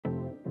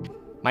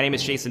My name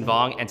is Jason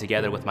Vong, and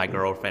together with my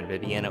girlfriend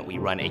Vivian, we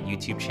run a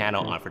YouTube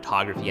channel on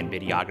photography and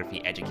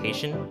videography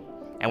education.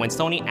 And when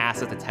Sony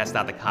asked us to test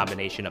out the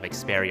combination of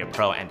Xperia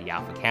Pro and the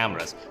Alpha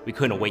cameras, we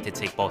couldn't wait to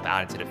take both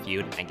out into the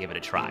field and give it a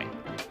try.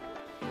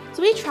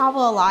 So we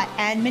travel a lot,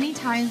 and many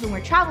times when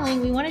we're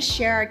traveling, we want to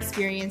share our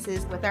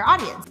experiences with our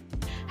audience.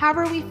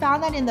 However, we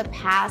found that in the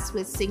past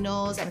with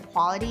signals and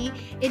quality,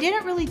 it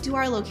didn't really do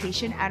our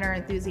location and our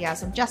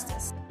enthusiasm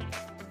justice.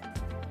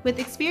 With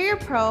Xperia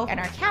Pro and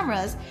our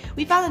cameras,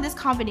 we found that this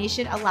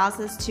combination allows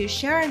us to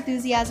share our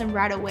enthusiasm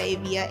right away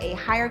via a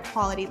higher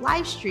quality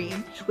live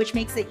stream, which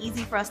makes it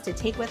easy for us to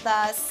take with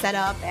us, set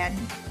up, and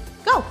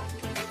go.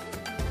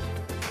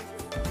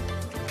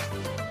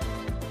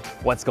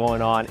 What's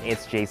going on?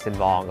 It's Jason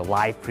Vong,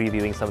 live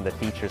previewing some of the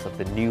features of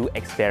the new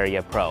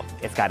Xperia Pro.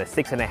 It's got a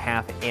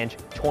 6.5-inch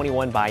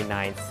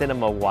 21:9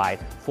 cinema-wide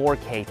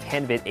 4K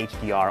 10-bit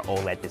HDR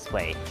OLED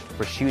display.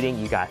 For shooting,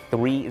 you got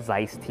 3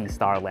 Zeiss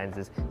T-Star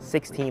lenses,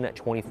 16,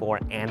 24,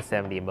 and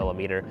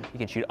 70mm. You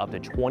can shoot up to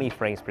 20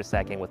 frames per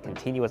second with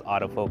continuous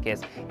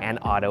autofocus and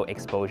auto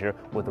exposure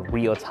with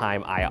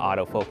real-time eye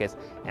autofocus.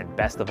 And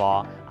best of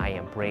all, I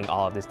am bringing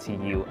all of this to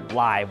you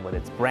live with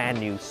its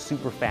brand new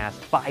super fast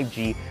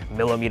 5G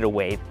millimeter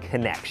wave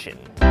connection.